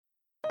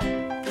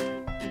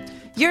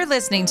You're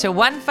listening to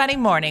One Funny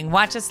Morning.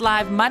 Watch us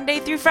live Monday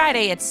through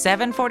Friday at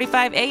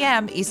 7:45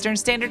 a.m. Eastern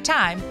Standard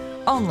Time,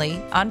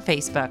 only on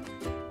Facebook.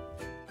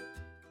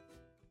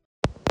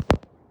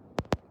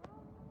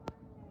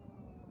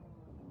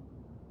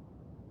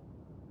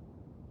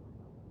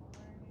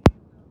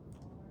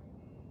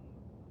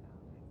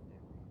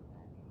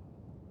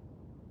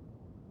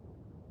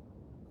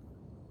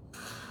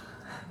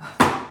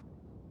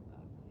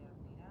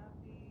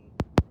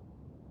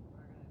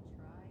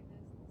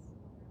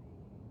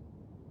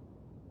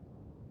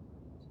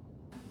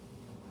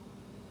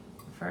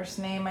 First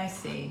name I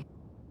see.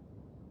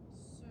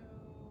 So,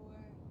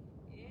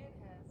 it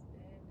has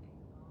been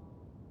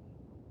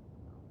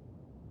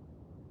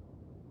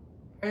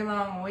a very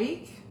long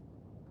week.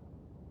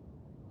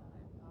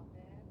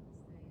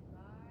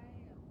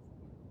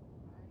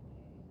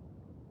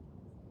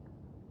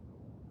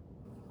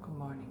 Good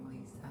morning,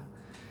 Lisa.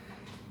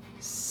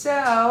 So,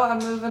 I'm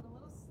moving a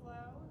little slow.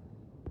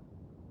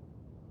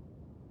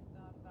 I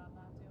thought about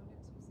not doing it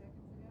 2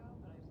 seconds ago,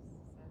 but I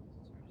just decided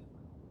to turn it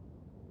on.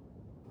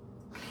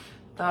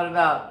 Thought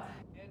about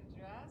getting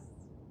dressed,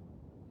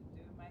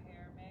 doing my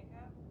hair and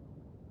makeup, and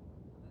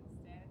then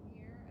standing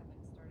here, and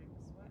then starting to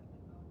sweat, and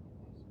then going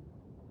to the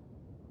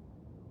patient.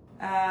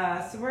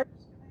 So we're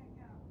just gonna hang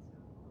out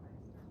until I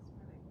start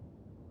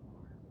sweating,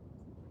 or something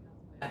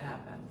else bad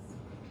happens.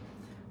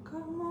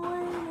 Good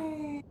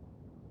morning.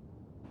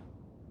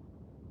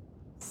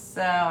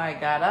 So I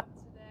got up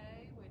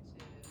today, which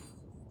is a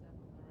step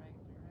in the right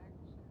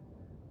direction.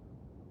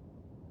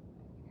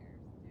 My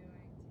hair's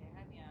doing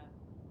Tanya.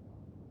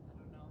 I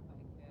don't know if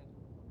I could live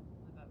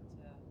up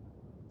to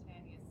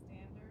Tanya's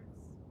standards.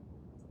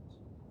 She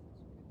did such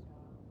a good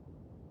job.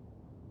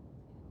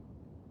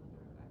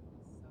 Tanya, I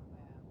feel so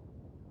bad.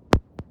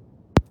 Good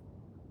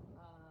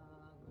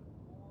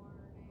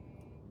morning,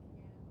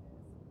 Candace.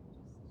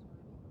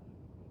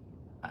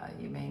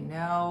 You may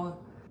know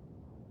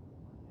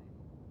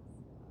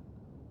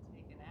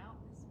taken out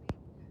this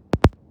week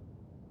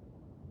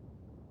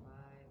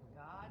by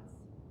gods.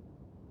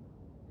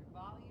 Your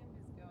volume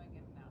is going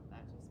in and out.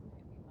 That just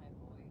might be my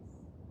voice.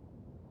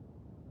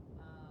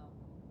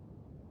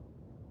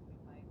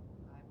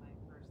 I might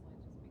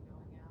personally just be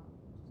going out,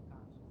 just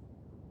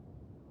consciously.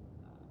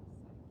 So I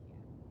can't.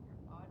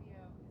 Your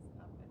audio is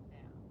up and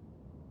down.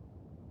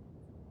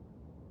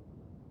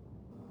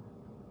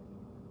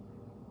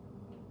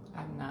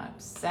 I'm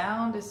not.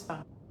 Sound is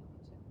fine.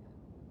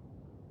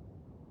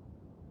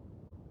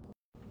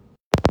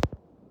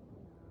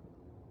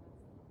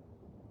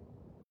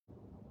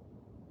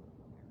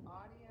 Your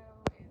audio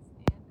is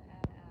in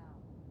and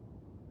out.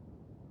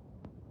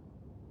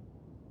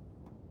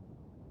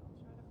 I'll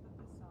try to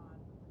put this on.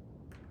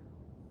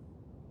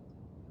 I didn't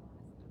realize that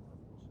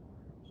it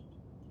wasn't charged.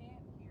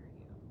 Can't hear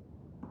you.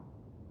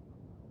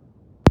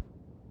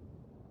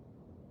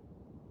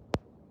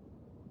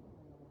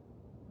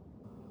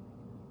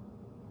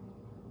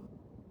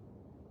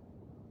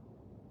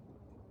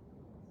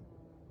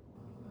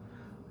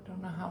 I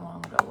don't know how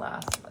long it'll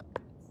last though.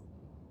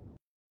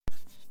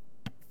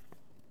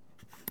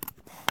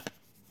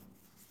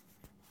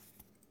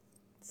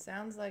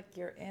 Sounds like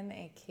you're in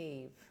a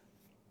cave.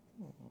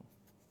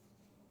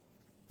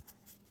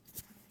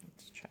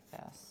 Let's try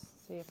this.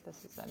 See if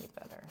this is any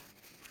better.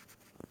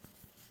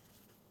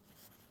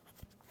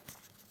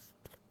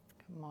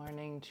 Good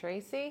morning,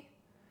 Tracy.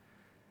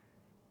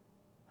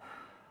 This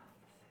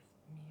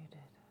is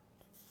muted.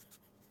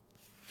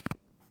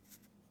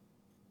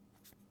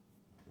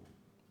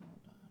 Hold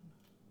on.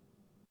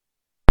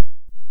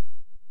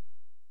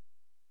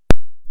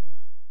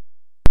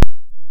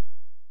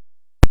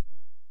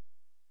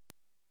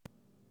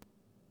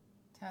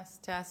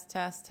 Test, test,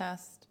 test,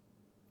 test.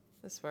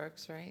 This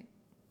works, right?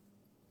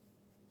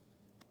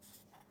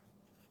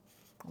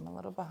 I'm a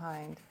little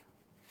behind.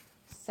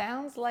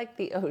 Sounds like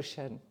the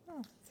ocean. Oh,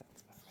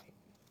 sounds about right.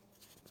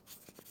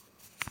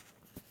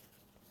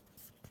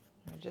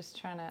 We're just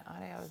trying to,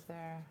 audio is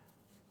there.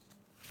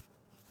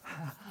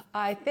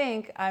 I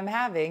think I'm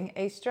having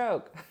a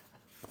stroke.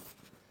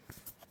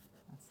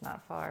 That's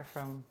not far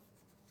from,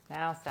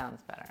 now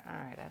sounds better. All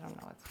right, I don't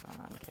know what's going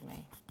on,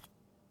 Kimmy.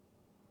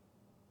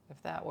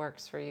 If that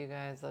works for you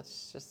guys,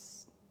 let's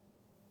just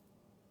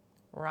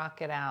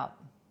rock it out.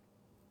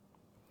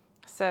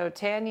 So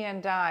Tanya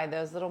and Di,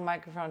 those little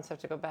microphones have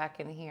to go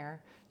back in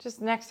here. Just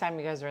next time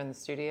you guys are in the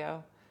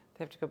studio,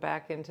 they have to go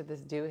back into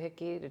this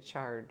doohickey to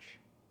charge.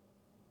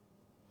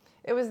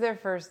 It was their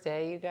first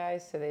day, you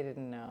guys, so they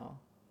didn't know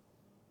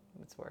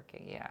it's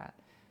working, yeah.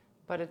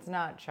 But it's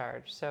not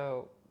charged,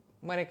 so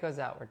when it goes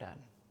out, we're done.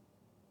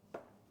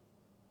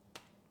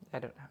 I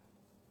don't know.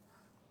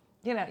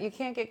 You know, you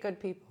can't get good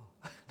people.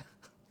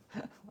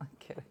 I'm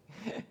kidding.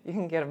 You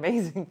can get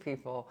amazing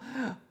people.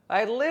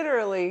 I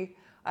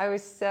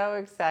was so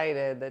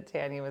excited that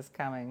Tanya was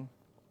coming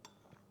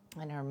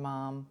and her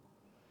mom,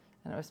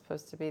 and it was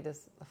supposed to be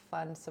this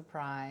fun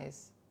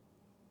surprise.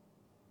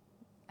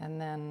 And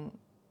then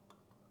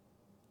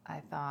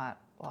I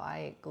thought, well, I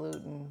ate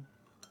gluten.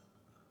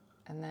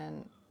 And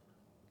then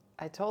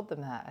I told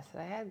them that. I said,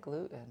 I had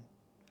gluten.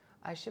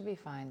 I should be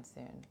fine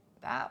soon.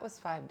 That was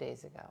 5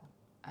 days ago,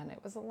 and it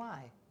was a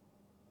lie.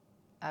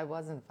 I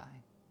wasn't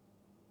fine.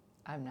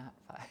 I'm not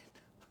fine.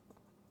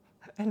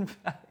 In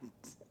fact,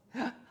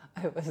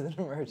 it was an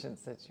emergent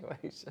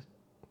situation.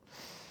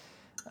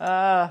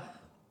 The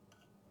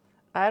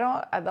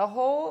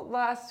whole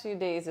last few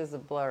days is a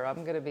blur.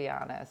 I'm going to be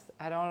honest.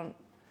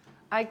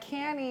 I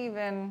can't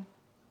even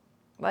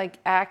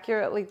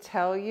accurately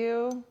tell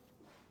you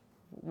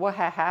what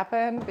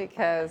happened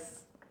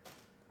because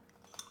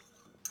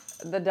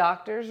the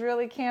doctors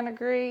really can't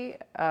agree.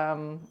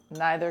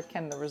 Neither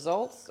can the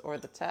results or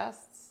the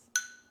tests.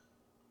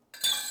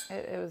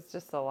 It was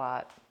just a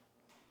lot.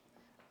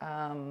 It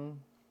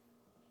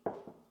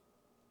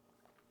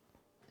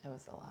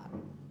was a lot.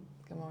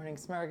 Good morning,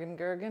 Smurgen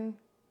Gurgen.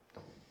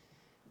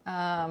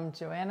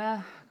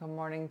 Joanna, good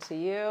morning to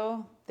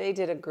you. They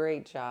did a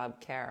great job,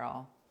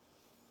 Carol.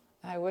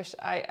 I wish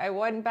I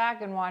went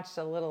back and watched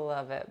a little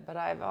of it, but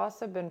I've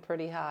also been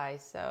pretty high,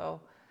 so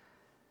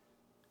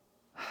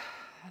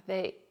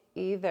they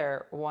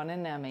either won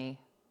an Emmy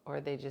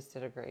or they just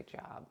did a great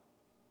job.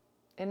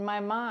 In my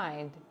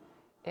mind,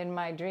 in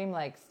my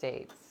dreamlike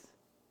states,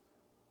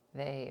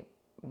 they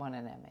won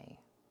an Emmy.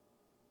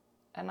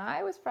 And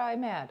I was probably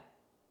mad.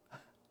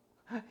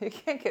 You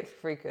can't get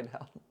free good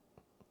help.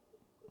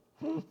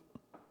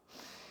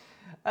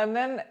 And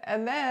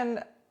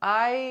then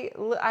I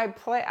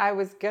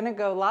was gonna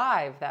go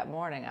live that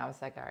morning. I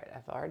was like, all right,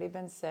 I've already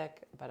been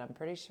sick, but I'm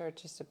pretty sure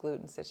it's just a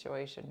gluten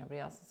situation. Nobody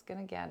else is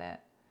gonna get it.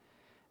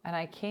 And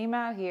I came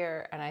out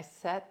here and I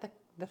set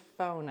the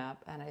phone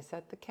up and I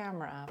set the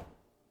camera up.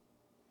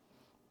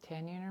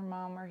 Tanya and her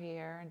mom were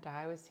here and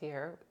Di was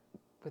here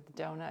with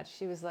donuts.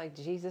 She was like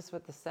Jesus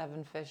with the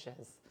 7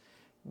 fishes,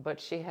 but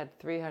she had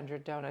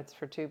 300 donuts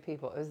for 2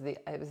 people.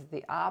 It was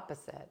the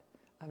opposite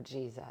of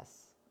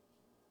Jesus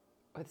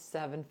with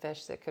 7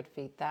 fish that could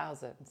feed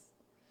thousands.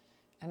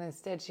 And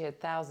instead she had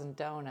 1,000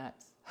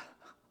 donuts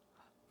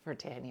for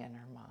Tanya and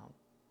her mom.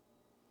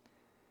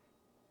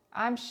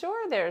 I'm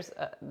sure there's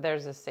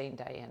a Saint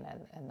Diana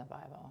in the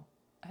Bible,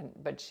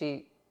 but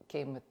she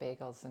came with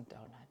bagels and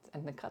donuts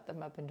and then cut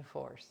them up into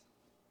 4s.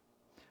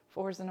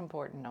 4 is an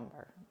important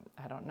number.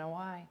 I don't know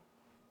why.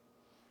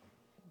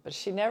 But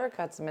she never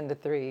cuts them into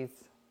 3s.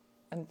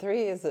 And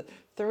 3 is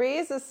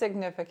a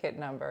significant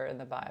number in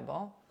the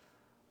Bible.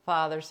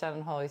 Father, Son,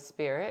 and Holy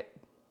Spirit.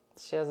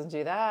 She doesn't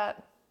do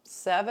that.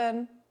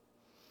 7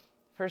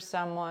 for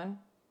some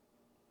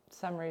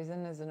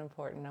reason is an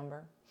important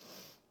number.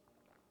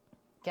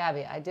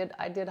 Gabby, I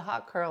did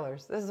hot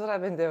curlers. This is what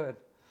I've been doing.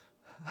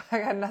 I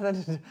got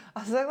nothing to do. I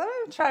was like, let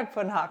me try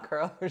putting hot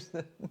curlers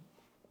in.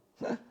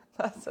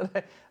 That's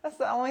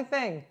the only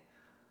thing.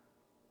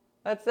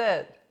 That's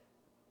it.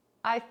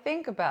 I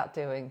think about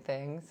doing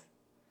things,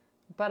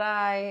 but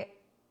I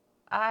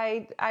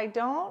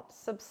don't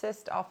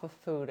subsist off of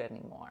food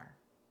anymore.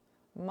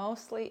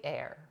 Mostly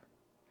air.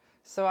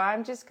 So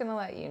I'm just going to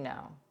let you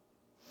know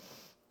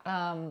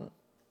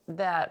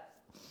that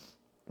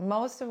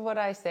most of what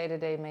I say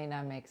today may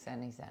not make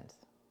any sense.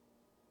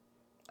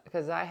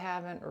 Because I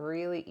haven't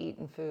really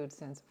eaten food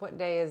since, what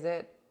day is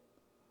it?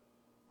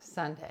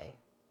 Sunday.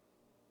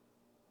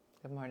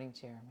 Good morning,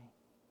 Jeremy.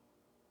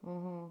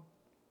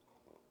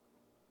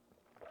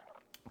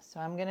 So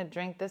I'm going to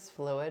drink this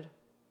fluid.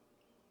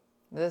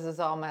 This is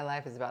all my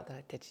life is about.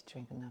 Did you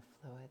drink enough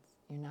fluids?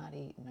 You're not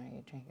eating. Are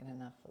you drinking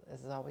enough?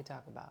 This is all we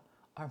talk about.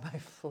 Are my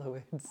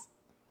fluids?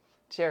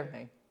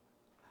 Jeremy,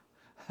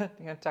 you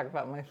going to talk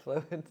about my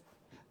fluids?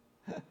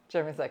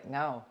 Jeremy's like,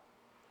 no,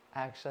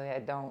 actually, I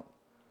don't.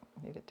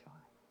 Neither do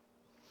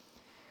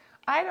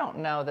I. I don't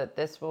know that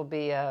this will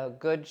be a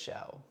good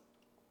show.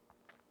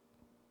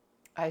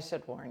 I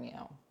should warn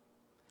you.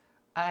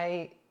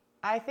 I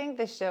think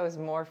this show is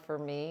more for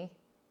me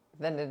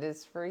than it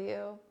is for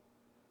you.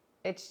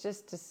 It's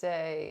just to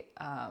say,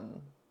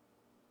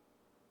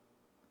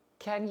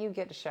 can you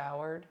get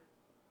showered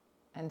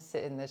and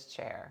sit in this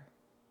chair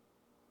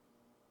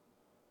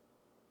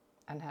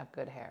and have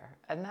good hair?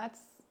 And that's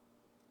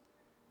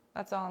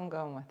all I'm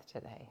going with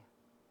today.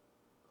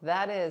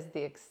 That is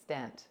the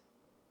extent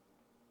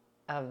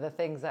of the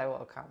things I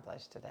will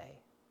accomplish today.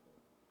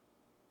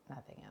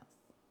 Nothing else.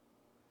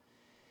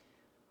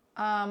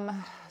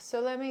 So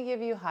let me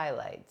give you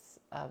highlights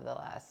of the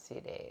last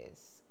few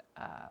days.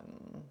 I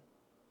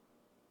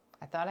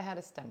thought I had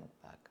a stomach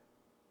bug.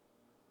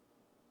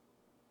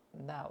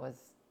 That was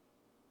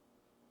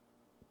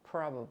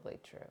probably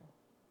true.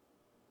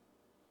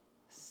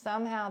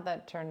 Somehow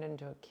that turned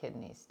into a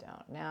kidney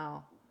stone.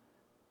 Now,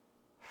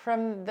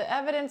 from the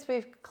evidence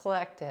we've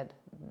collected,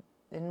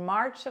 in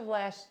March of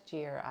last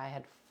year, I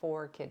had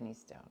 4 kidney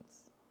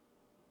stones.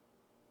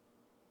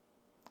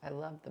 I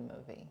loved the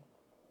movie.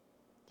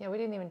 Yeah, we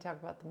didn't even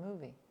talk about the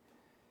movie.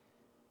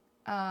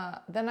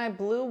 Then I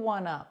blew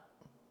one up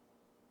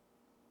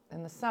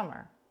in the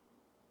summer.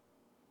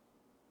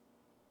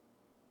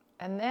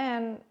 And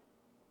then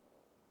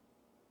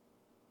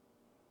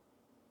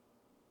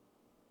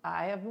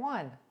I have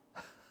 1.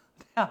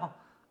 Now,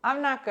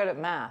 I'm not good at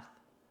math,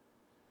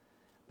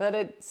 but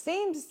it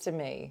seems to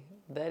me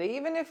that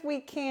even if we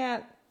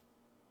can't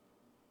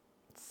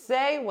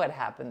say what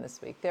happened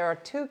this week, there are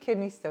 2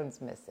 kidney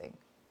stones missing.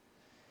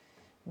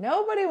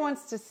 Nobody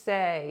wants to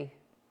say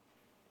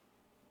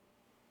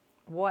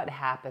what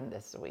happened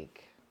this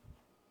week,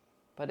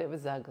 but it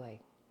was ugly.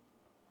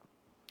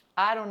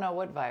 I don't know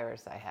what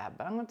virus I have,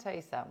 but I'm going to tell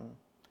you something.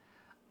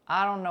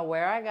 I don't know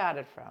where I got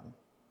it from.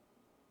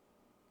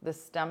 The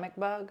stomach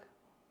bug,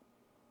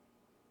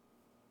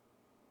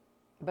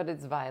 but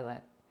it's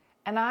violent.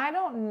 And I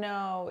don't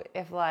know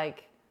if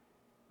like,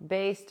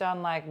 based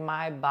on like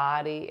my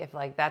body, if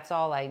like that's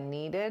all I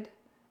needed.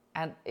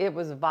 And it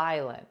was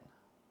violent.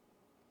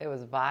 It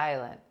was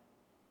violent.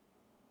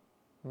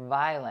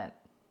 Violent.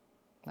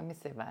 Let me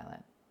say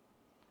violent.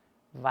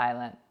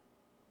 Violent.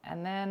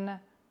 And then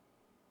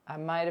I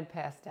might have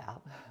passed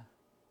out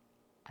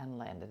and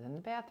landed in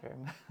the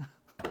bathroom.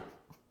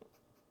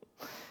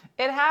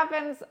 It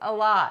happens a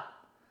lot.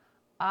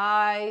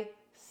 I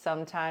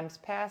sometimes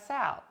pass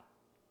out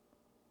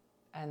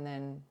and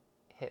then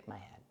hit my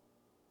head.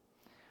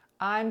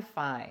 I'm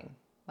fine.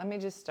 Let me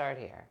just start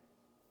here.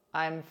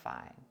 I'm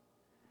fine.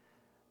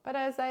 But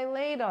as I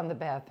laid on the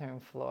bathroom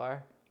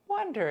floor,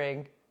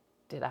 wondering,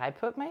 did I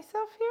put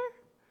myself here?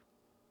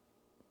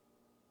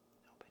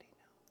 Nobody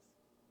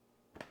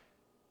knows.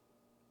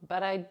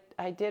 But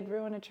I did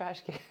ruin a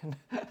trash can.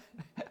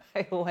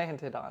 I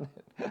landed on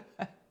it.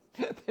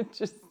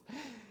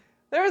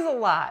 There was a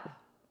lot.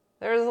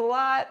 There was a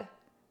lot.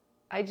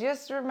 I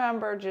just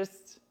remember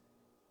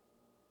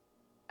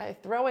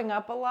throwing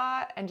up a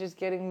lot and just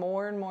getting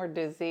more and more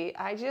dizzy.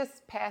 I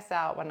just pass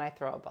out when I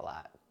throw up a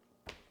lot.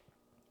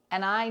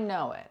 And I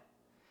know it.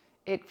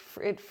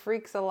 It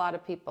freaks a lot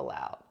of people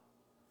out.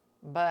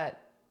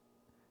 But,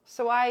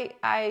 so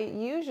I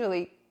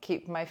usually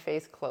keep my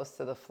face close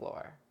to the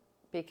floor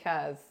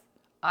because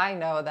I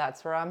know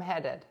that's where I'm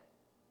headed.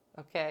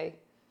 Okay?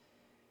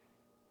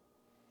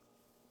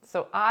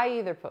 So I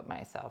either put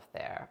myself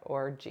there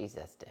or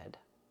Jesus did.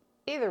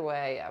 Either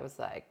way, I was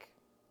like,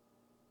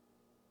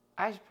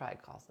 I should probably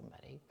call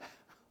somebody.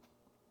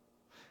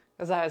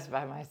 Because I was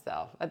by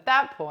myself. At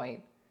that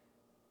point,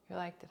 you're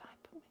like, did I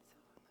put myself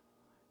on the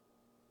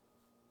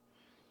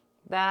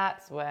floor?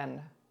 That's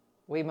when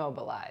we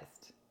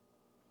mobilized.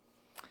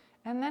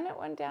 And then it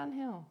went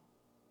downhill.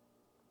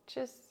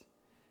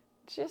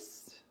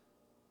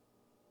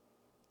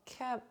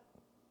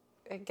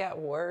 It got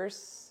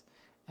worse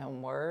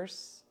and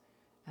worse.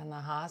 And the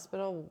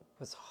hospital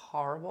was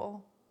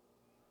horrible.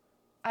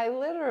 I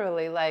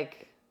literally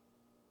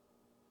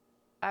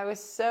I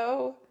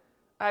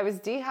was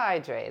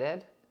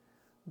dehydrated,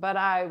 but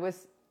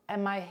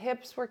and my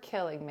hips were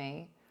killing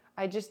me.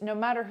 No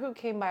matter who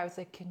came by, I was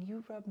like, can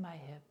you rub my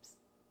hips?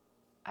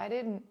 I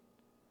didn't.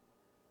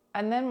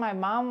 And then my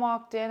mom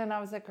walked in and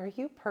I was like, are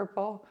you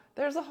purple?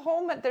 There's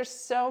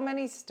so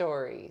many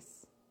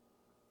stories.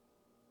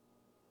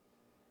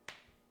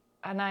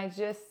 And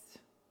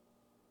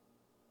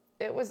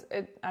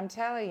I'm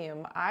telling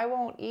you, I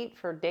won't eat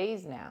for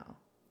days now.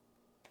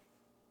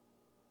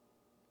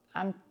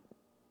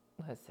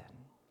 Listen,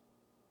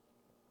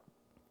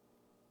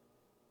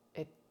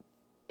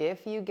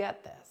 if you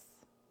get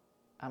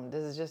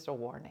this is just a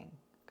warning,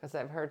 because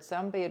I've heard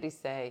somebody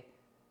say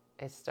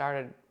it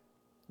started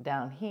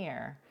down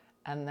here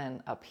and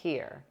then up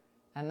here.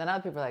 And then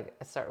other people are like,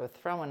 it started with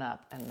throwing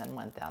up and then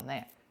went down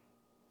there.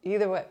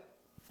 Either way,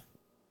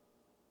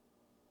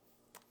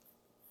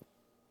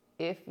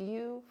 if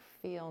you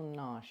feel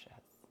nauseous,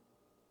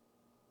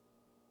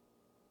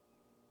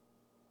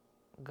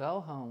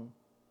 go home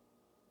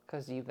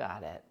because you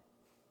got it.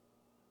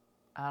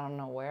 I don't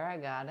know where I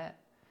got it.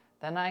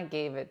 Then I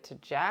gave it to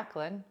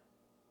Jacqueline.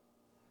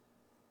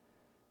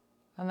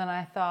 And then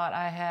I thought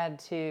I had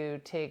to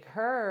take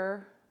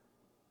her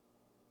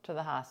to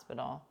the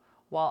hospital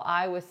while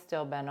I was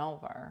still bent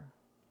over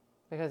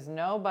because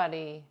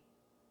nobody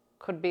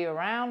could be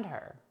around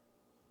her.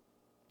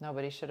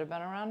 Nobody should have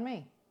been around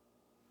me.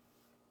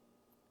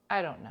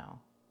 I don't know.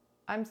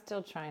 I'm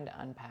still trying to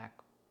unpack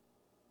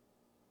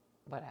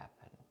what happened.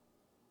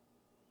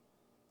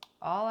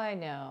 All I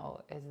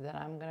know is that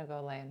I'm going to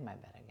go lay in my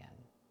bed again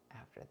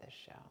after this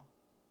show.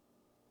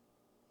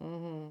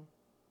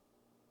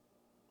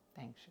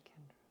 Thanks,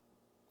 Shakendra.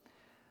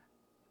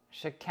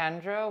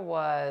 Shakendra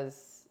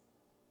was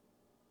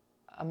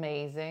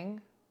amazing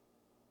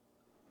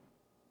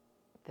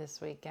this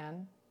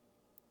weekend.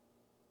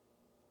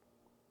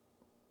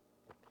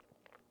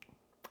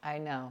 I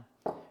know.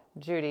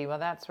 Judy, well,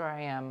 that's where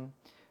I am.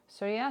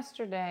 So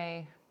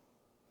yesterday,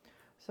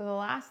 the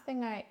last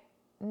thing I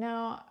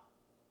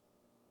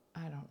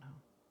don't know.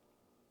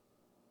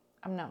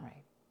 I'm not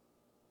right.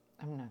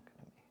 I'm not going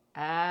to be.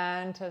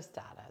 And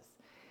tostadas.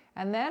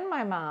 And then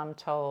my mom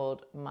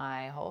told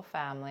my whole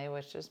family,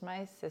 which is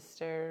my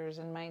sisters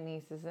and my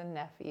nieces and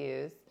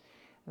nephews,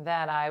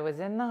 that I was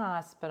in the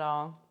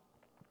hospital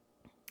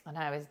and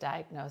I was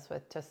diagnosed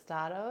with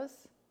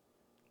tostados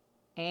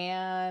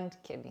and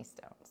kidney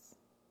stones.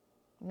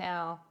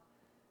 Now,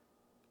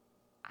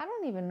 I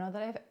don't even know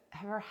that I've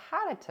ever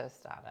had a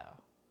tostado.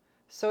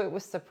 So it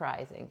was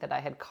surprising that I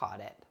had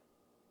caught it.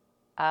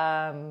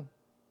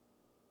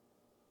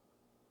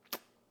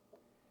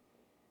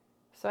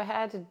 So I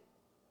had to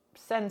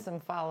send some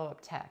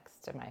follow-up texts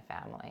to my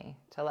family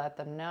to let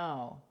them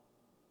know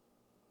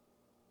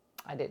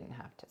I didn't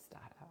have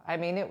Testado. I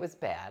mean, it was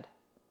bad,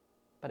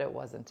 but it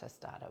wasn't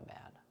Testado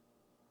bad.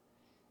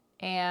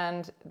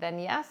 And then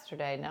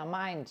yesterday, now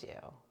mind you,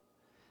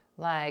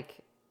 like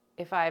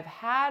if I've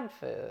had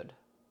food,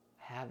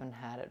 I haven't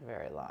had it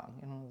very long,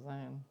 you know what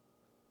I'm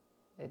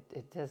saying?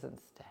 It doesn't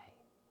stay.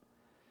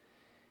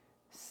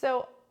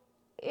 So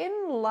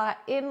in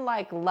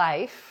like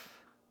life,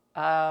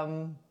 I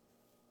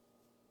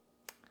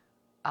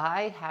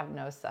have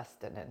no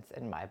sustenance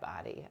in my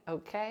body,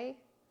 okay?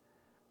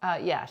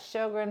 Yeah,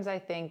 Sjogren's, I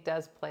think,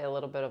 does play a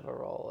little bit of a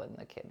role in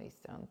the kidney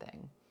stone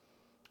thing.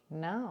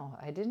 No,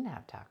 I didn't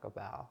have Taco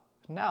Bell.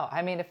 No,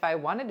 I mean, if I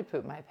wanted to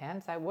poop my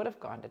pants, I would have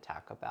gone to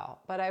Taco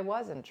Bell, but I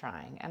wasn't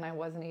trying, and I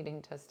wasn't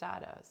eating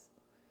Tostados.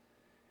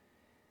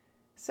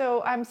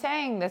 So I'm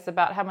saying this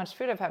about how much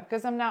food I've had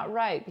because I'm not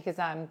right, because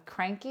I'm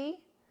cranky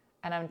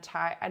and I'm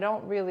tired. I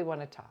don't really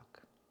want to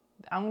talk.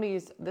 I'm going to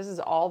use, this is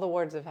all the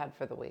words I've had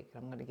for the week.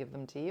 I'm going to give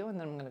them to you, and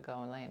then I'm going to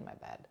go and lay in my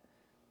bed.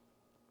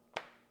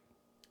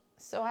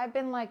 So I've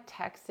been like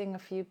texting a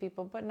few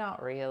people, but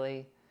not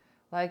really.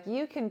 Like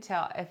you can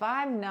tell if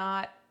I'm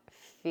not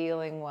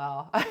feeling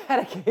well. I had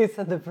a case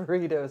of the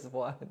burritos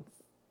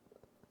once.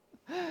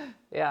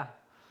 Yeah.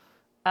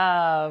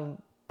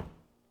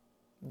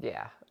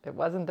 Yeah, it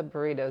wasn't the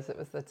burritos, it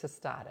was the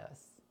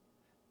tostados.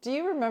 Do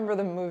you remember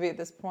the movie at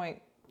this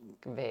point?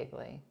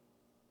 Vaguely.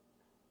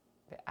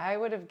 I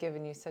would have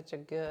given you such a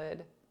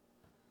good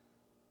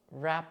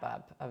wrap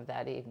up of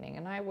that evening,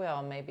 and I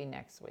will maybe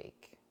next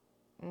week.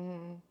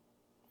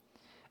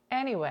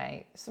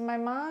 Anyway, so my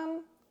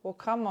mom will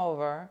come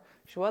over.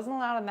 She wasn't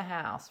allowed in the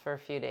house for a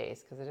few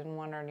days because I didn't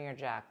want her near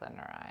Jacqueline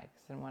or I,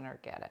 because I didn't want her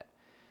to get it.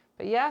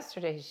 But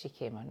yesterday she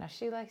came on. Now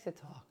she likes to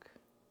talk.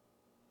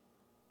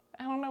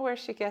 I don't know where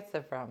she gets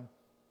it from.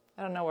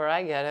 I don't know where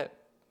I get it.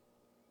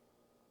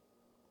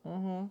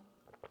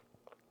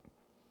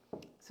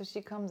 So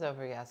she comes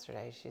over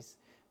yesterday. She's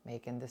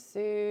making the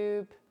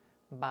soup.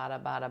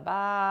 Bada bada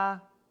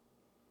ba.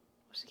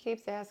 She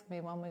keeps asking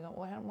me when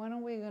are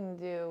we going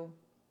to do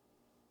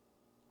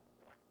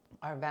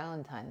our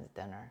Valentine's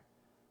dinner?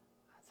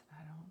 I said,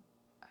 I don't know.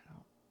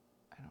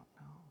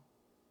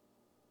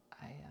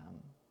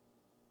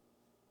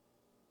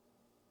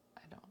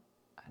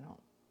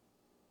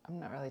 I'm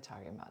not really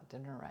talking about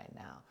dinner right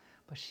now,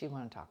 but she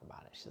wanted to talk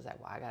about it. She's like,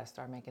 well, I got to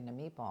start making the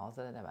meatballs.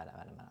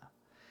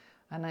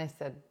 And I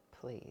said,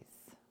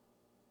 please,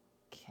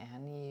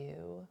 can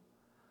you?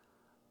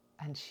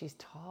 And she's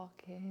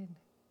talking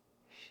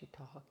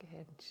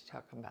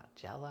about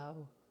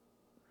Jell-O,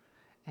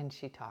 and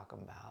she's talking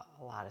about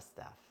a lot of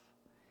stuff.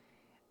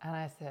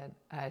 And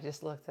I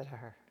just looked at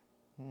her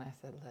and I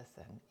said,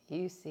 listen,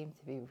 you seem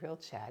to be real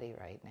chatty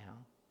right now.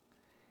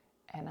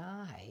 And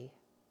I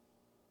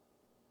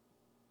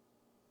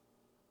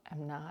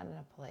am not in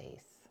a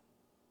place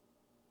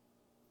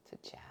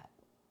to chat.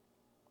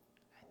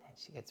 And then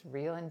she gets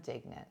real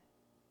indignant.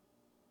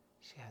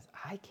 She goes,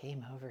 I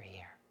came over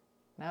here.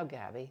 No,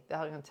 Gabby,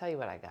 I'm going to tell you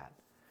what I got.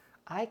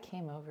 I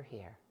came over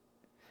here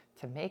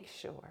to make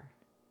sure,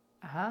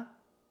 that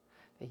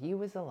you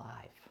was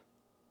alive.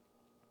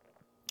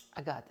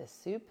 I got this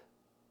soup,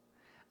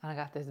 and I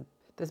got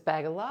this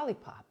bag of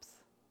lollipops.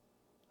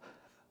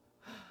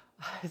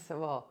 I said,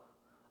 well,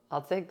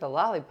 I'll take the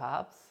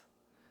lollipops.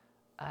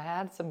 I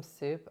had some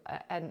soup,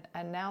 and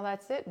now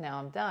that's it. Now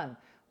I'm done.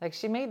 Like,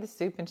 she made the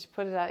soup, and she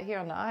put it out here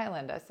on the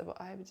island. I said, well,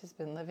 I've just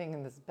been living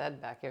in this bed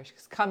back here. She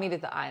goes, come eat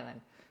at the island.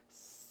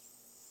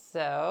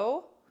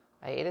 So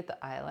I ate at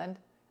the island,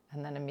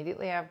 and then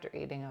immediately after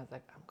eating, I was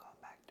like, I'm going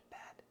back to bed.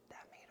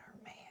 That made her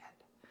mad.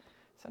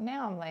 So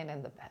now I'm laying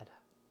in the bed.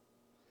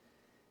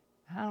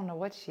 I don't know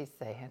what she's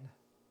saying.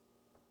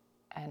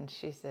 And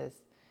she says,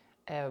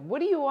 what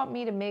do you want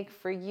me to make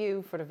for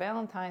you for the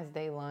Valentine's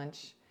Day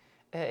lunch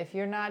if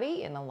you're not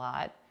eating a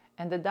lot?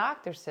 And the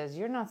doctor says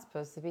you're not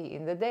supposed to be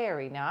eating the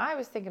dairy. Now, I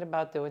was thinking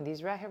about doing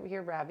these right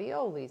here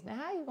raviolis. Now,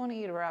 how are you going to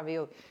eat a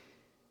ravioli?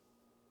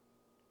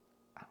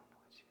 I don't know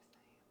what she was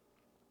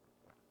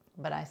saying.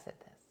 But I said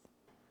this.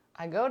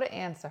 I go to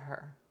answer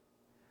her.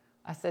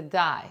 I said,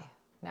 Di.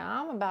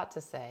 Now, I'm about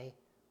to say,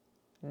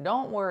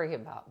 don't worry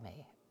about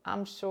me.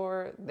 I'm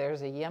sure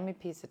there's a yummy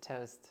piece of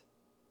toast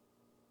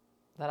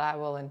that I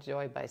will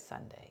enjoy by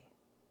Sunday.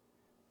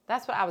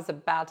 That's what I was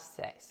about to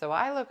say. So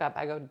I look up,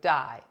 I go,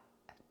 Di,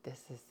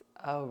 this is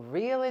a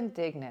real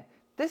indignant.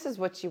 This is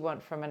what you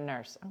want from a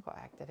nurse. I'm going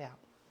to act it out.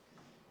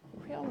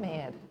 Real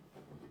mad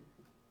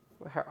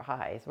with her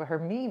eyes, with her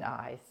mean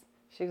eyes.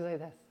 She goes like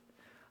this.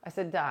 I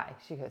said, Di.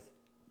 She goes,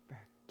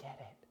 forget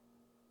it.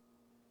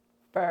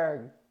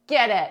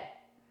 Forget it.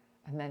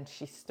 And then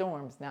she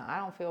storms. Now, I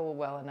don't feel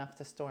well enough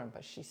to storm,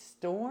 but she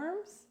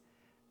storms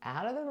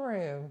out of the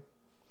room.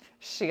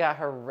 She got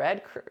her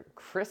red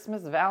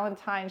Christmas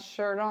Valentine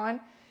shirt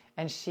on,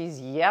 and she's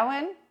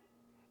yelling.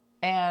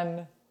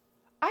 And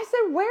I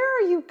said, where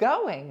are you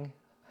going?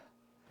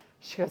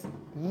 She goes,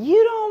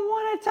 you don't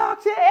want to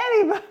talk to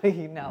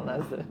anybody. Now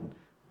listen.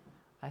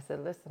 I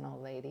said, listen,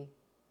 old lady,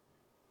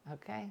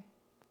 okay?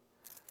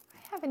 I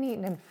haven't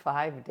eaten in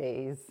 5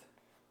 days.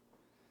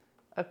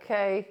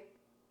 Okay?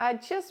 I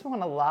just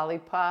want a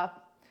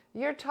lollipop.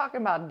 You're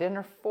talking about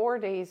dinner 4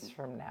 days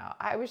from now.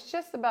 I was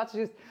just about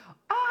to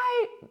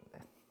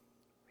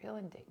real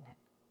indignant.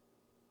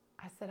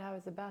 I said, I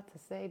was about to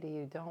say to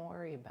you, don't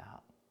worry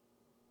about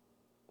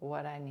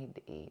what I need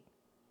to eat.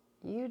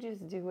 You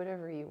just do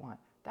whatever you want.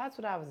 That's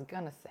what I was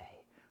going to say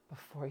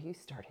before you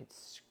started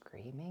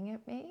screaming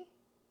at me.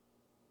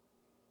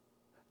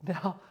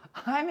 Now,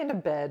 I'm in a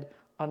bed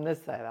on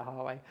this side of the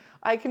hallway.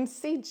 I can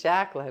see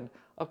Jacqueline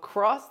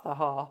across the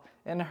hall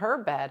in her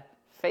bed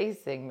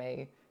facing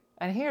me.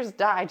 And here's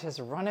Di just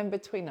running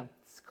between them,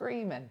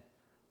 screaming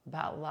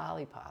about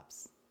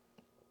lollipops.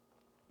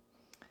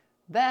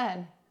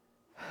 Then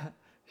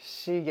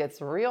she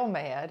gets real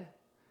mad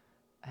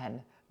and,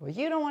 well,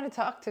 you don't want to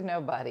talk to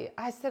nobody.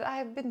 I said,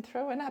 I've been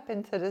throwing up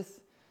into this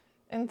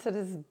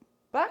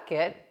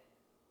bucket,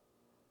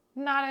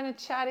 not in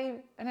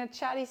a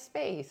chatty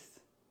space.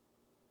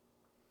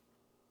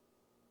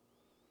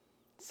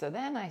 So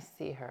then I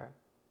see her.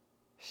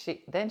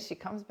 Then she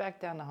comes back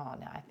down the hall.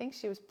 Now, I think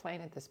she was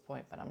playing at this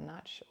point, but I'm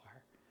not sure.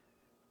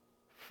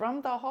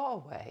 From the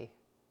hallway,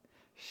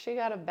 she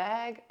got a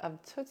bag of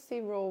Tootsie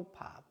Roll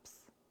Pops.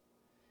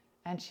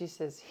 And she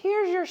says,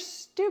 here's your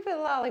stupid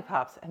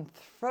lollipops, and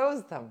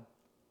throws them.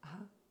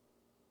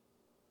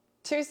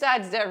 Two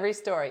sides to every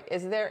story.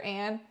 Is there,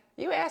 Anne?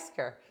 You ask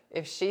her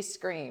if she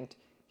screamed,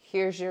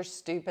 here's your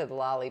stupid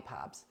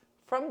lollipops,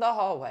 from the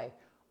hallway.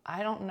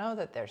 I don't know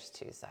that there's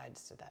two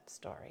sides to that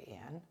story,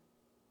 Anne.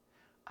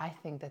 I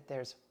think that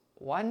there's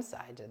one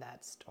side to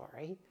that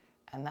story,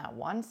 and that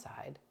one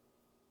side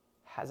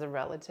has a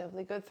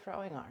relatively good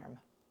throwing arm.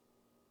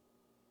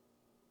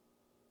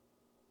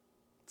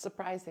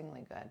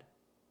 Surprisingly good.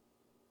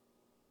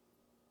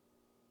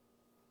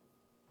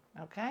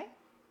 Okay?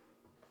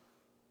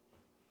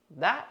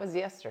 That was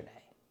yesterday.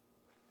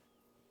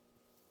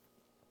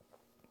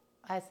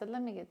 I said,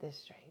 let me get this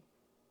straight.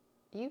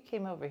 You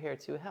came over here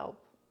to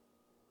help.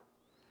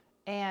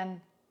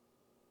 And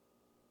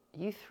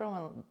you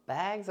throwing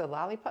bags of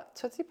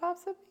Tootsie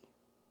Pops at me?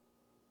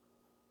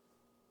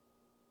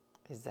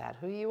 Is that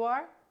who you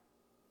are?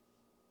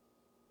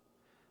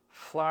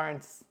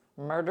 Florence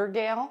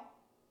Murdergale?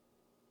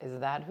 Is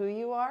that who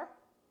you are?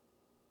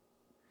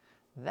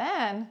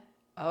 Then,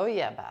 oh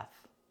yeah, Beth.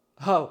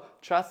 Oh,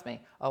 trust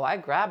me. Oh, I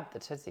grabbed the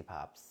Tootsie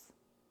Pops.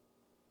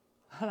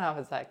 And I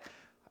was like,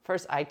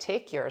 first, I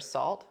take your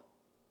assault.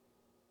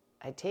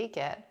 I take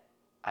it.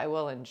 I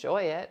will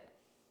enjoy it.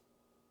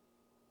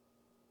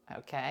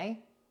 Okay?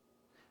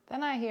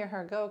 Then I hear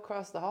her go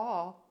across the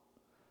hall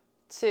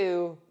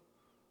to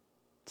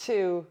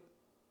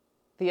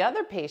the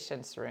other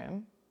patient's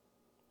room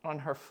on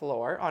her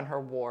floor, on her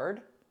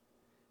ward.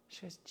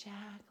 She goes,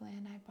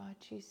 Jacqueline, I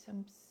bought you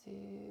some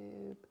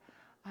soup.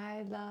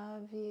 I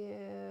love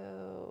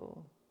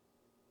you.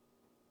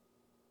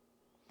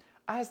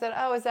 I said,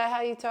 oh, is that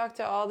how you talk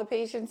to all the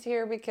patients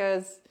here?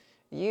 Because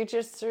you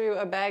just threw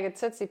a bag of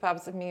Tootsie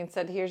Pops at me and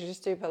said, here's your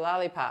stupid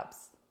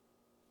lollipops.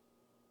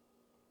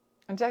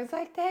 And Jack's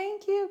like,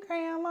 thank you,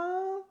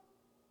 Grandma.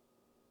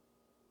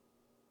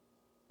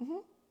 Mm-hmm.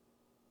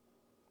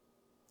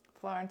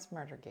 Florence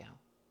Murdergale.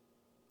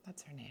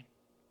 That's her name.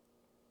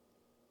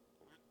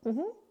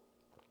 Mm-hmm.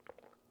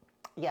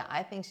 Yeah,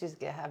 I think she's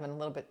having a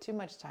little bit too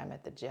much time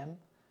at the gym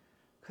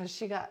because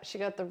she got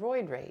the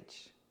roid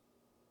rage.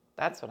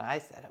 That's what I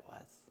said it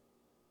was.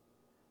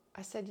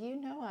 I said, you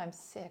know I'm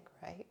sick,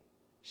 right?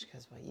 She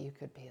goes, well, you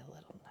could be a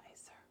little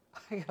nicer.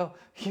 I go,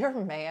 you're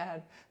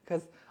mad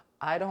because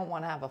I don't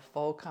want to have a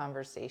full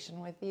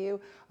conversation with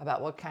you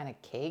about what kind of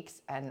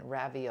cakes and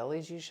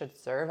raviolis you should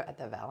serve at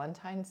the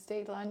Valentine's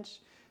Day lunch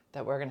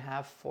that we're going to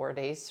have 4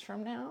 days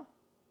from now.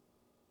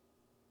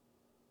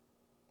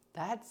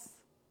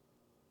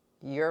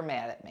 You're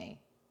mad at me.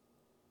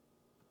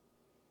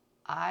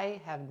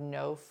 I have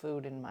no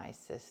food in my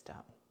system.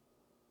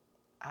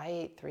 I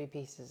ate 3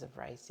 pieces of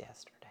rice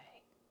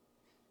yesterday.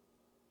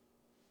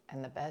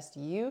 And the best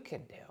you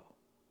can do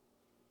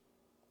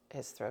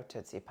is throw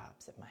Tootsie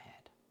Pops at my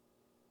head.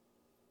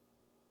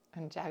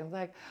 And Jack's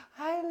like,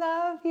 I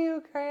love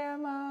you,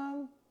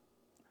 Grandma.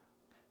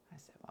 I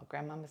said, well,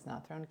 Grandma has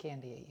not thrown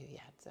candy at you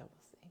yet, so we'll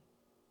see.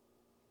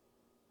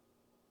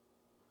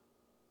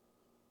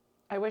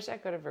 I wish I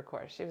could have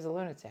recorded. She was a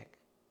lunatic.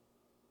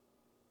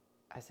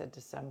 I said,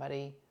 does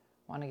somebody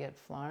want to get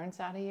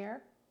Florence out of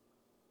here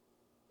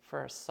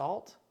for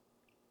assault?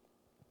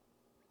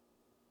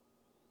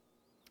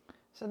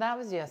 So that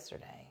was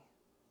yesterday.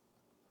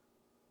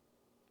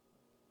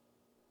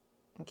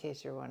 In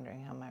case you're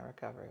wondering how my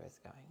recovery was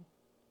going.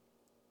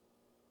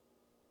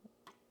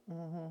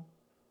 Mm-hmm.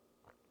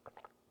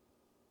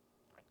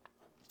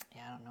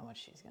 Yeah, I don't know what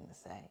she's going to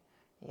say.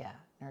 Yeah,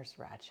 Nurse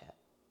Ratchet.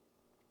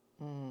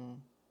 Anyway.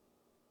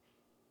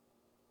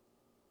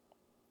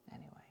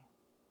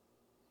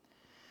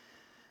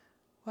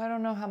 Well, I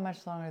don't know how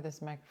much longer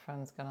this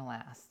microphone's going to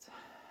last.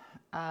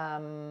 But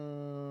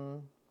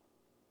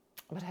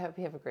I hope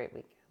you have a great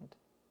weekend.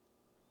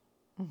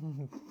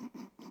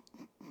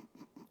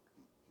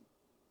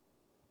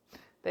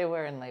 They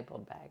were in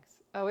labeled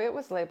bags. Oh, it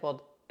was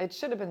labeled. It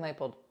should have been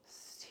labeled,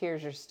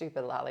 here's your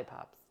stupid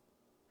lollipops.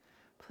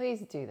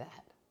 Please do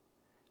that.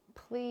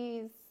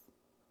 Please,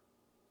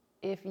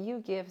 if you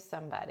give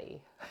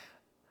somebody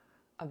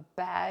a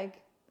bag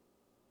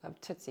of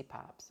Tootsie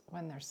Pops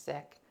when they're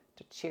sick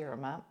to cheer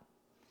them up,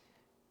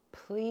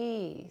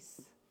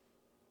 please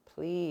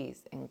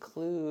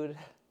include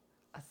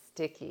a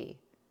sticky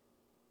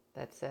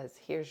that says,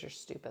 here's your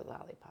stupid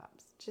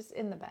lollipops, just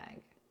in the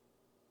bag.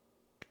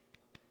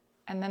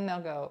 And then they'll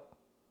go,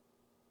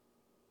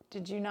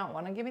 did you not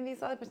want to give me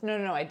these lollipops?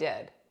 No, I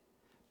did.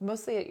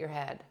 Mostly at your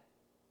head.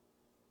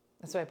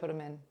 That's why I put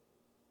them in.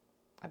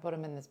 I put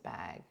them in this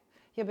bag.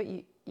 Yeah, but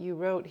you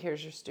wrote,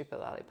 here's your stupid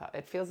lollipop.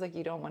 It feels like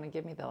you don't want to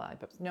give me the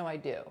lollipops. No, I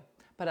do,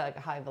 but at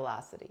a high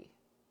velocity.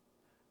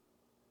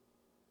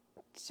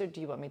 So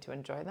do you want me to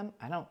enjoy them?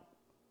 I don't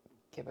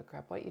give a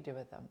crap what you do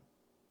with them.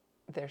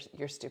 They're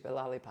your stupid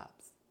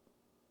lollipops.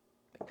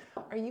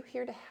 Are you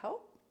here to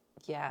help?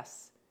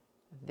 Yes.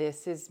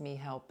 This is me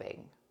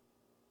helping.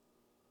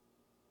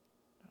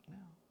 I don't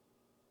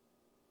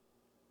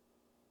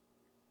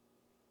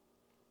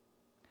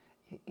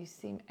know. You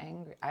seem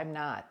angry. I'm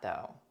not,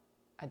 though.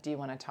 Do you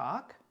want to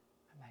talk?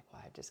 I'm like,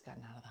 well, I've just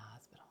gotten out of the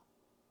hospital.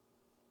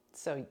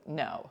 So,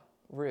 no.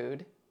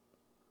 Rude.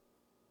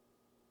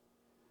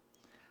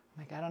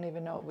 I'm like, I don't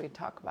even know what we'd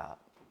talk about.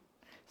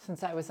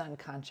 Since I was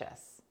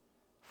unconscious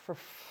for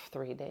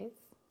 3 days.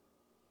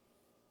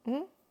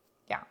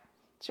 Yeah,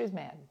 she was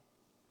mad.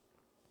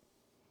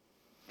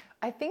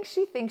 I think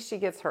she thinks she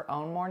gets her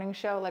own morning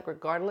show, like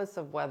regardless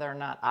of whether or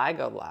not I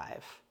go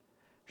live.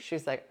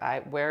 She's like,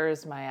 where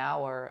is my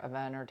hour of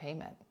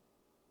entertainment?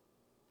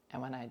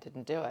 And when I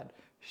didn't do it,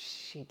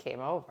 she came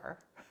over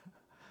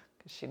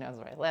because she knows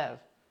where I live.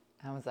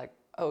 And I was like,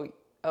 oh,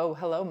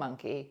 hello,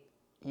 monkey.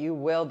 You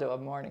will do a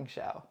morning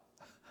show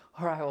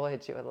or I will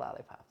hit you with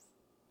lollipops.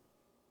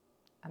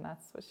 And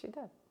that's what she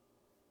did.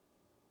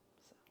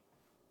 So.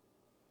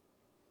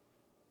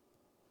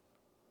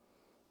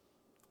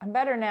 I'm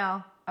better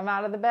now. I'm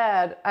out of the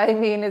bed. I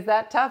mean, is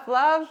that tough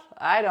love?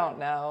 I don't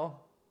know.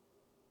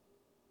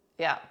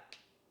 Yeah.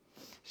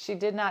 She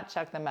did not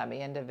chuck them at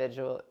me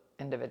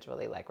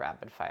individually like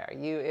rapid fire.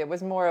 It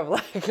was more of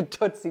like a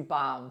Tootsie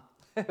Bomb.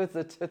 It was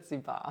a Tootsie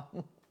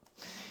Bomb.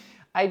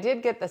 I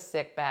did get the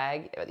sick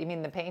bag. You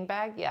mean the pain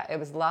bag? Yeah, it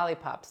was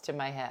lollipops to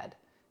my head.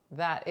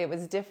 It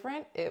was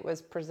different. It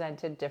was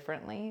presented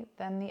differently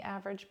than the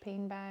average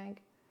pain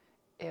bag.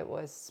 It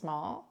was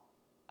small,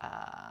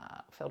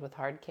 filled with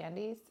hard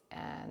candies,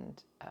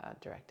 and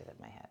directed at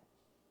my head.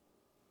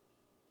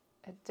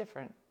 A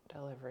different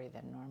delivery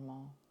than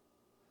normal.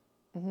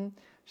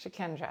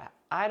 Shakendra,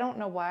 I don't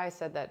know why I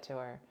said that to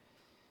her.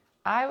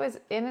 I was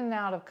in and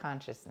out of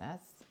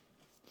consciousness,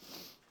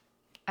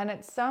 and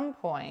at some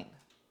point,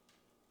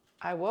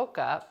 I woke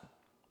up,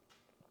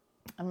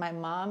 and my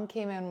mom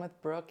came in with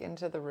Brooke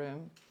into the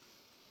room,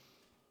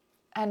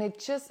 and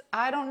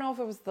I don't know if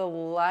it was the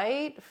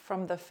light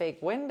from the fake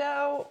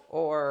window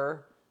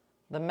or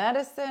the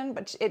medicine,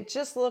 but it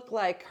just looked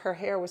like her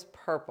hair was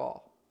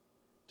purple.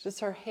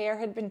 Just her hair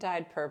had been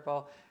dyed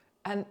purple,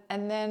 and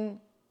then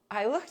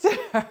I looked at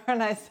her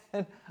and I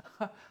said,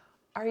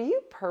 are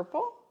you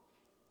purple?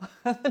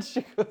 And then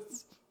she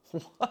goes,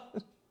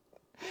 what?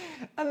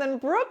 And then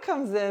Brooke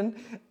comes in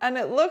and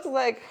it looks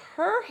like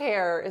her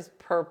hair is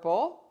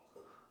purple.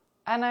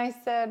 And I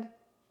said,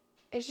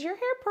 is your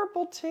hair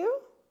purple too?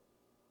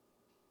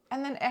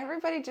 And then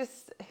everybody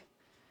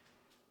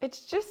it's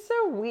just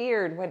so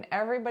weird when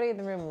everybody in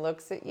the room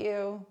looks at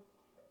you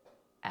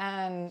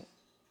and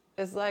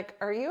is like,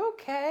 are you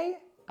okay?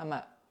 I'm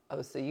like,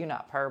 oh, so you're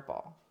not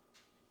purple.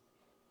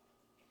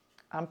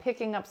 I'm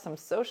picking up some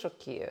social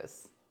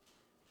cues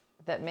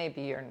that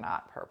maybe you're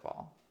not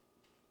purple.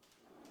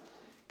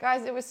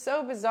 Guys, it was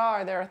so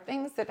bizarre. There are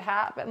things that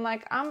happen.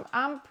 Like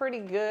I'm pretty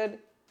good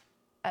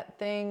at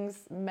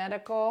things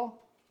medical.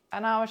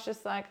 And I was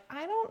just like,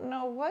 I don't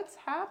know what's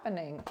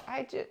happening.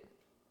 It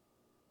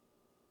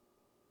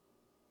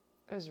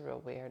was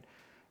real weird.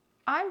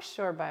 I'm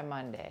sure by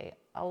Monday,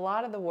 a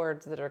lot of the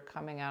words that are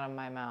coming out of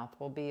my mouth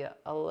will be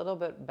a little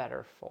bit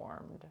better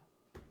formed.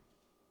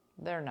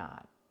 They're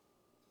not.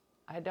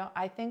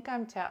 I think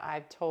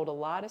I've told a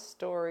lot of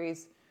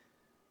stories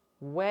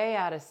way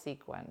out of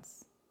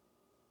sequence.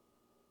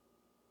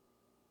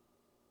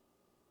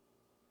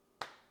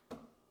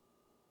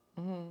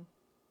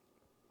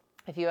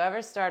 If you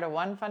ever start a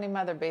One Funny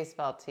Mother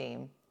baseball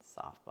team,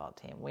 softball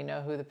team, we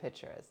know who the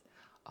pitcher is.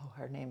 Oh,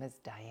 her name is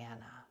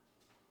Diana.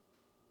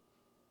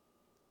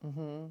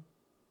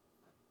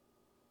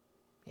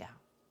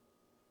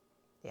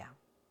 Yeah.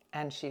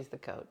 And she's the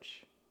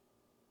coach.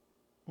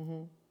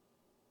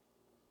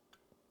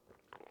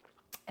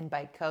 And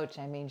by coach,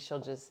 I mean she'll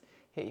just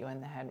hit you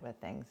in the head with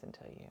things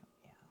until you,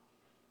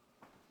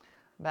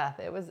 Beth,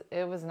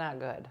 it was not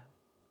good.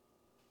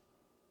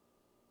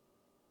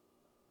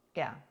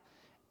 Yeah.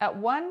 At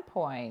one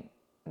point,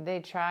 they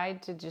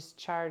tried to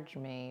discharge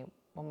me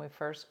when we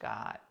first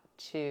got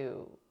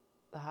to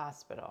the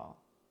hospital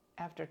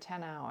after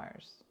 10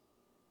 hours.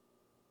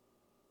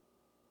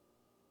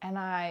 And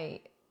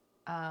I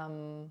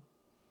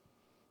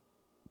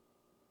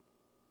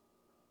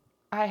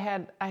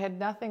had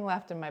nothing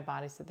left in my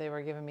body, so they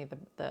were giving me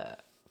the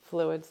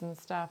fluids and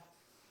stuff.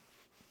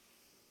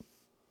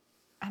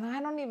 And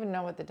I don't even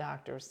know what the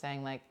doctor was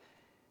saying. Like,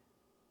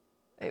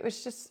 I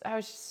was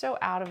just so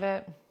out of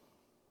it.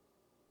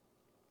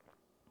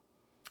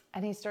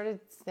 And he started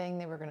saying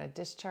they were going to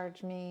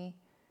discharge me.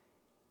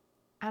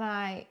 And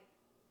I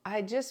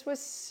just was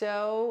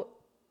so,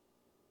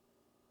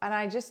 and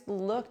I just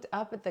looked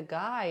up at the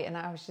guy and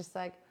I was just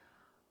like,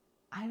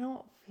 I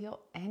don't feel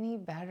any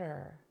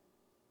better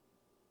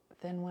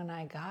than when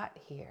I got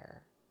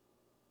here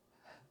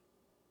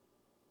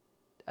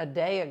a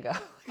day ago.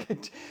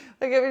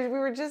 We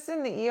were just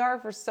in the ER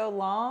for so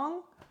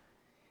long,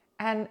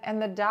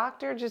 and the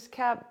doctor just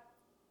kept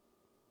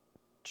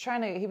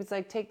trying to, he was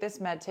like, take this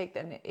med, take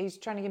that. And he's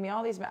trying to give me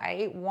all these med. I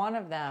ate one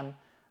of them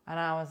and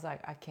I was like,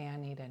 I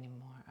can't eat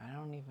anymore. I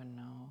don't even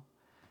know.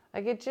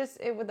 Like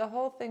the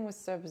whole thing was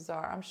so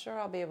bizarre. I'm sure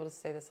I'll be able to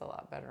say this a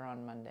lot better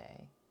on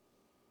Monday.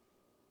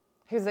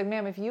 He was like,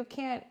 ma'am, if you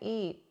can't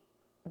eat,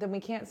 then we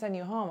can't send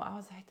you home. I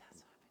was like,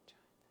 that's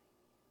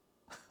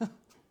what I've been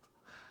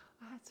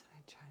trying to tell you. That's what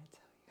I'm trying to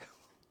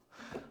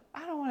tell you.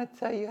 I don't want to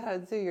tell you how to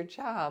do your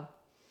job.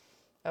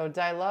 Oh,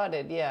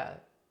 Dilaudid, yeah.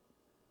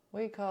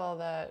 What do you call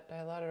that?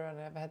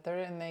 Dilaudid, I've had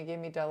 30 and they gave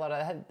me Dilaudid.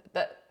 I had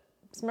that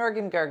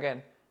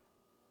Smirgengurgen.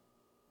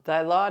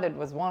 Dilaudid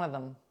was one of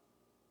them.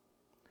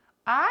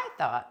 I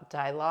thought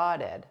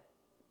Dilaudid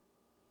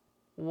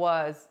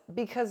was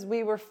because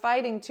we were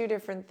fighting two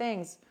different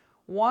things.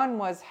 One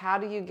was, how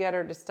do you get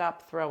her to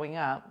stop throwing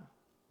up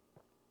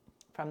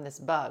from this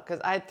bug? Because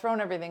I had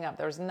thrown everything up.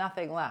 There was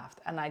nothing left.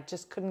 And I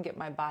just couldn't get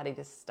my body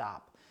to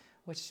stop,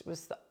 which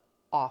was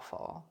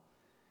awful.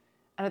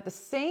 And at the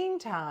same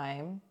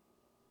time,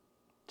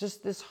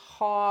 just this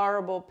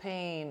horrible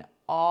pain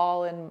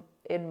all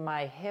in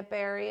my hip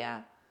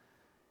area.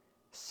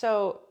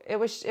 So it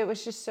was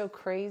just so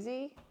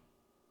crazy.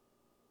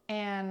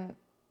 And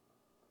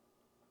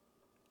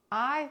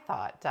I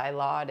thought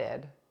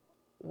Dilaudid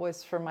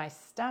was for my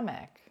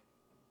stomach.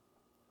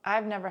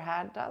 I've never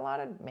had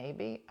Dilaudid,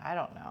 maybe, I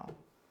don't know.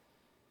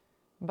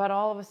 But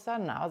all of a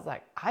sudden I was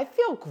like, I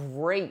feel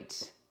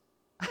great.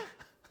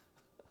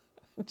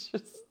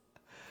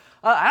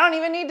 I don't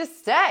even need to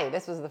stay.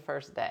 This was the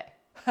first day.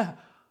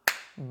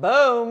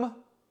 Boom.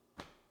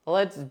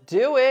 Let's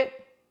do it.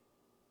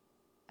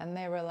 And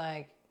they were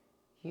like,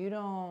 you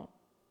don't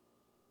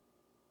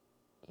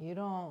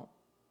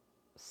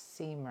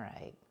seem right.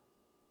 I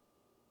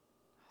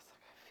was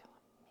like, I feel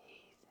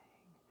amazing.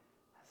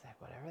 I was like,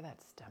 whatever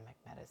that stomach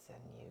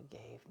medicine you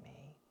gave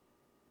me,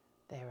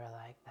 they were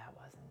like, that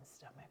wasn't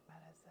stomach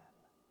medicine.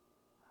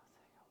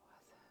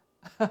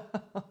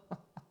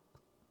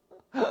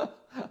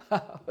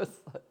 I was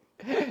like,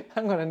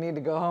 I'm going to need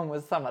to go home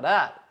with some of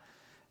that.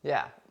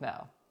 Yeah,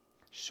 no.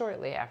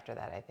 Shortly after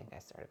that, I think I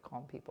started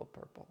calling people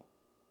purple.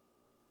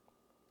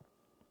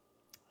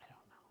 I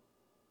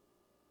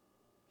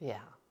don't know.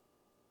 Yeah.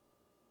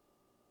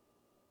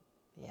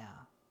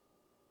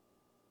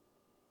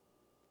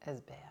 As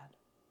bad.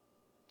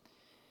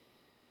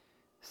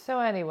 So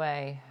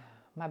anyway,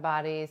 my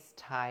body's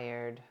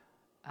tired.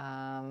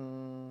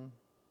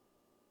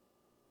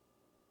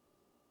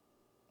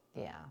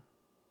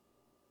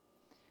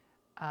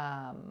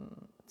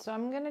 So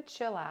I'm going to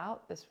chill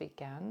out this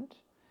weekend,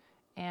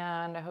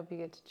 and I hope you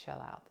get to chill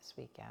out this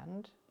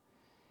weekend.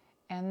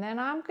 And then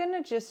I'm going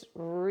to just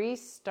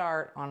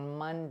restart on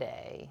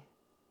Monday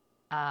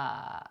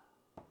and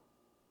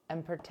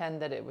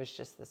pretend that it was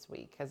just this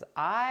week, because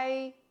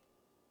I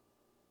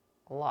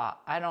lost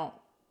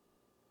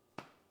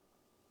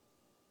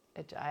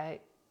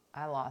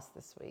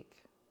this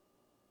week.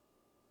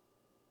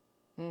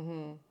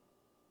 You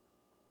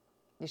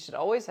should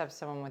always have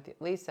someone with you.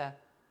 Lisa,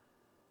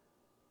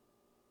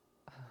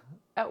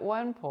 at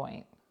one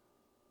point,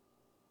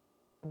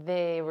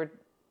 they were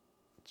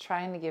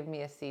trying to give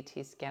me a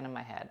CT scan of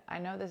my head. I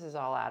know this is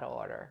all out of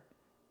order.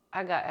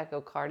 I got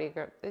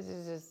echocardiogram. This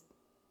is just,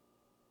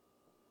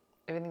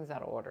 everything's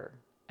out of order.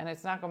 And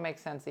it's not going to make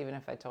sense even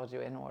if I told you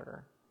in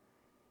order.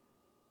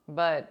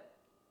 But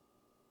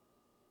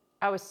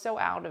I was so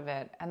out of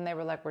it, and they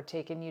were like, we're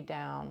taking you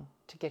down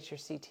to get your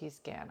CT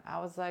scan. I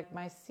was like,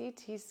 my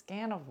CT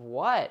scan of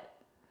what?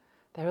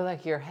 They were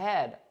like, your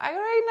head. I go,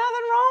 ain't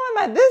nothing wrong with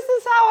that. This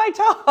is how I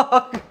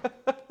talk.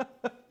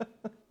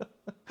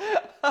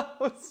 I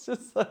was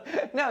just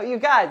like, no, you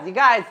guys,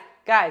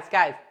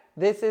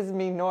 this is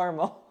me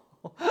normal.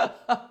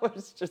 I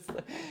was just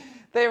like,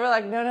 they were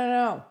like,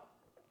 no.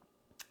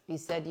 You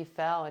said you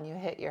fell and you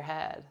hit your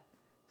head.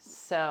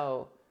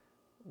 So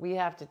we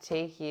have to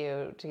take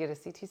you to get a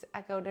CT.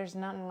 I go, there's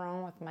nothing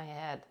wrong with my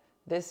head.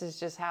 This is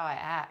just how I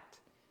act.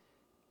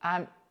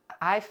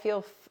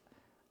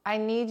 I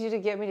need you to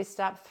get me to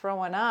stop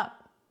throwing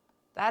up.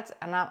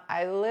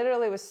 I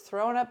literally was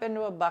thrown up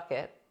into a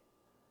bucket,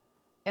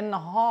 in the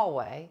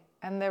hallway,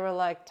 and they were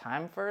like,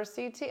 time for a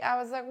CT.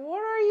 I was like,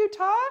 what are you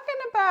talking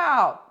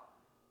about?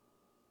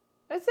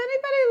 Is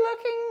anybody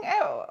looking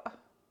at...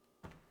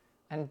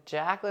 And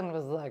Jacqueline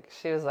was like,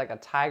 she was like a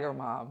tiger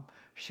mom.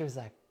 She was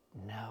like,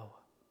 no.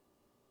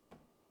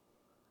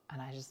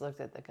 And I just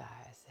looked at the guy.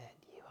 I said,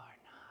 you are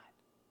not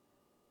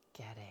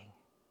getting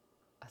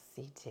a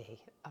CT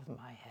of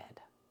my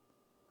head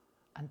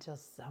until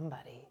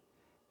somebody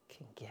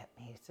can get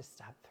me to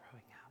stop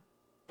throwing up.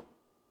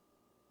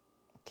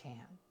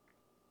 Can.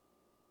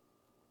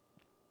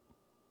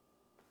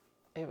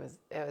 It was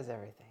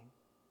everything.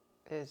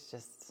 It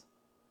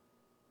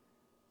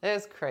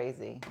was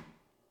crazy.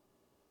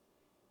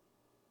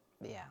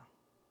 Yeah.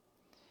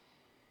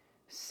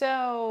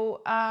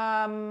 So,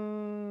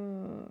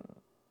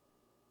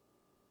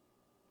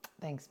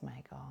 thanks,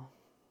 Michael.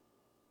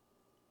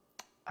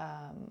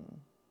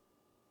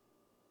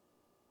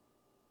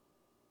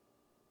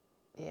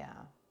 Yeah.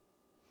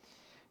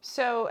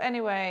 So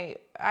anyway,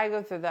 I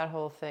go through that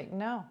whole thing.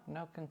 No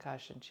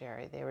concussion,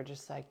 Jerry. They were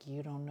just like,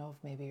 you don't know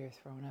if maybe you're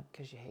throwing up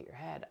because you hate your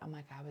head. I'm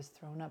like, I was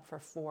thrown up for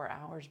 4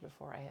 hours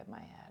before I hit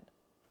my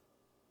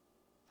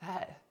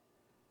head.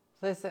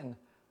 Listen,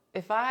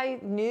 if I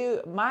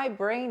knew, my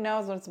brain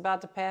knows when it's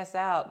about to pass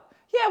out.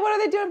 Yeah, what are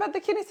they doing about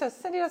the kidney stones?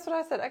 Cindy, that's what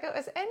I said. I go,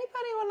 does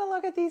anybody want to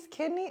look at these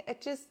kidneys?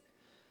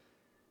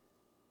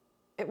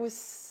 It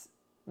was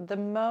the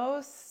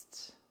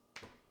most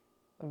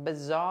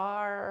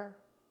bizarre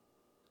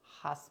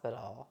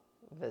hospital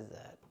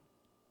visit.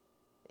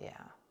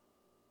 Yeah.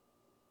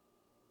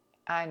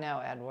 I know,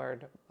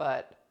 Edward,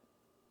 but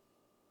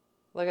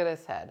look at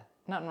this head.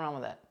 Nothing wrong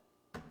with it.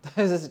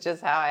 This is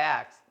just how I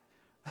act.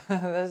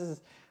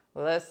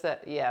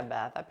 Yeah,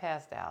 Beth, I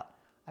passed out.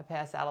 I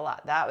passed out a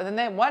lot. And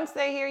then once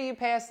they hear you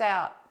pass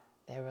out,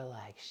 they were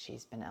like,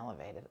 she's been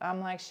elevated. I'm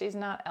like, she's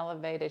not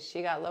elevated.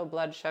 She got low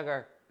blood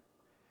sugar.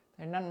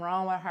 There's nothing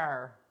wrong with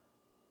her.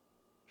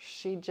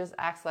 She just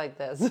acts like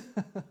this.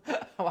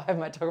 Why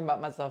am I talking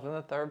about myself in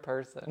the third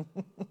person?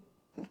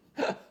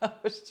 I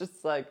was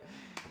just like,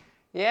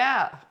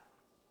 yeah.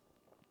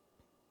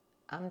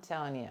 I'm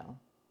telling you.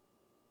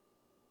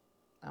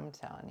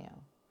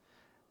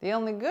 The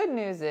only good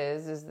news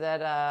is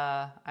that,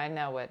 I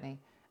know, Whitney,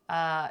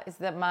 is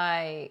that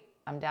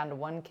I'm down to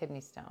 1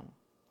 kidney stone.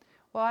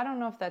 Well, I don't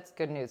know if that's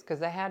good news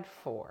because I had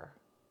 4.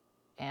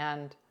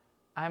 And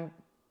I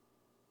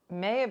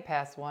may have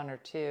passed 1 or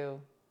 2.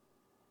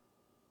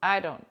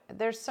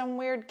 There's some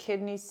weird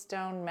kidney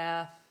stone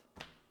math.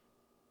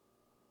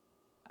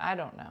 I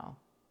don't know.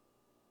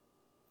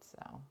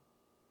 So,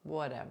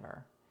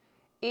 whatever.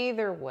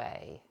 Either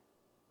way,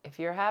 if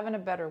you're having a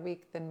better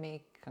week than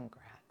me,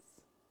 congrats.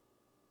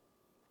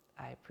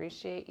 I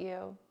appreciate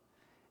you.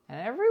 And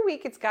every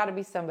week it's got to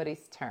be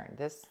somebody's turn.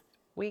 This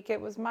week it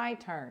was my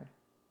turn.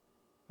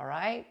 All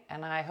right?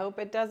 And I hope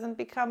it doesn't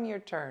become your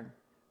turn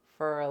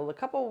for a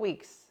couple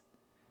weeks.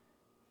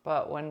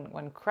 But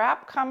when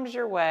crap comes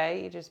your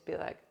way, you just be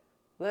like,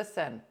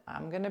 listen,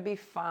 I'm going to be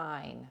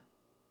fine.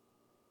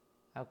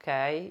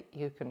 Okay?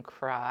 You can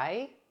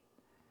cry.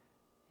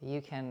 You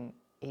can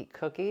eat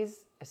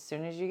cookies as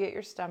soon as you get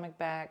your stomach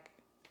back.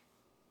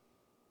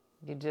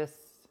 This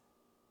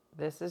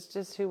is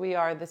just who we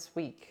are this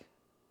week.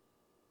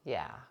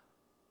 Yeah.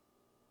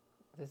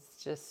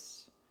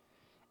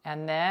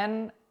 And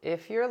then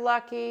if you're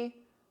lucky,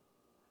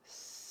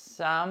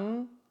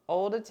 some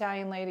old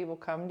Italian lady will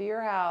come to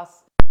your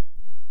house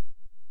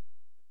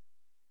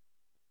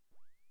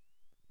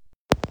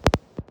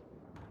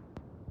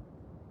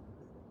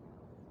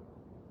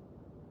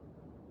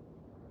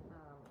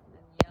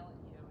and yell at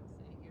you and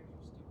say, here's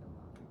your stupid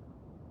luck.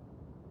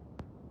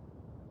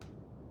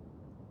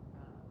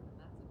 And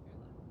that's if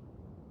you're lucky.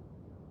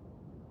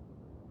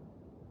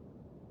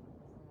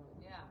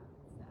 Yeah,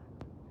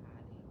 exactly,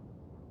 Patty.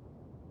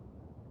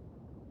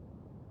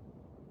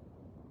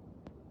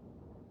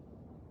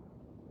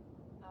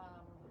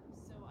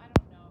 So I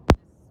don't know if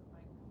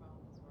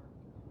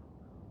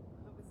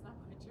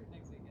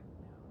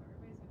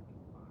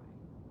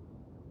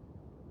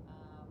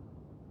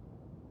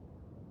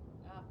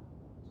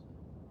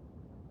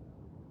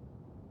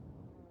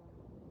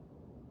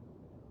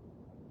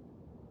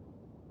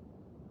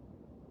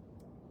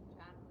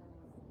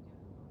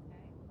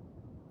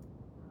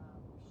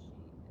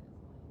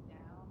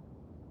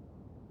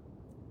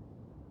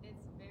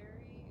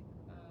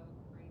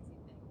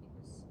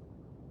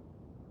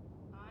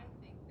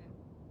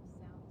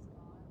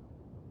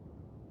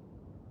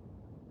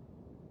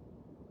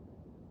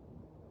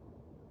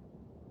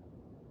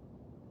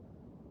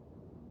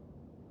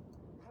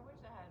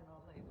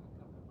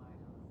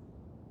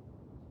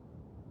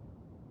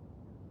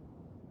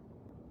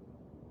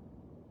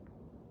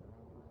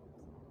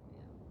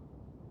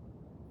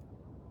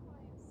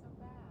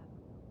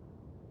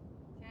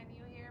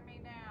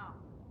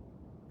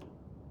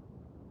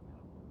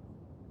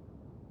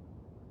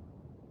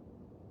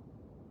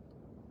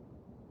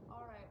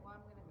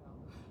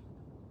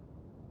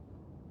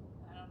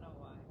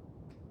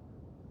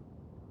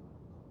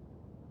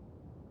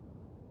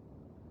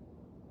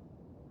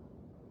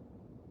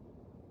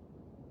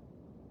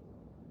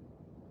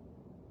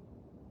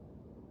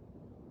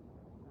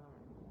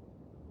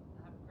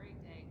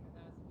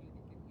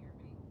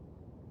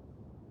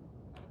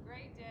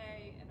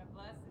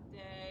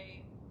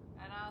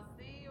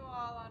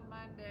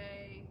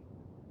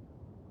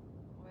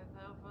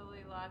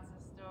lots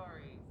of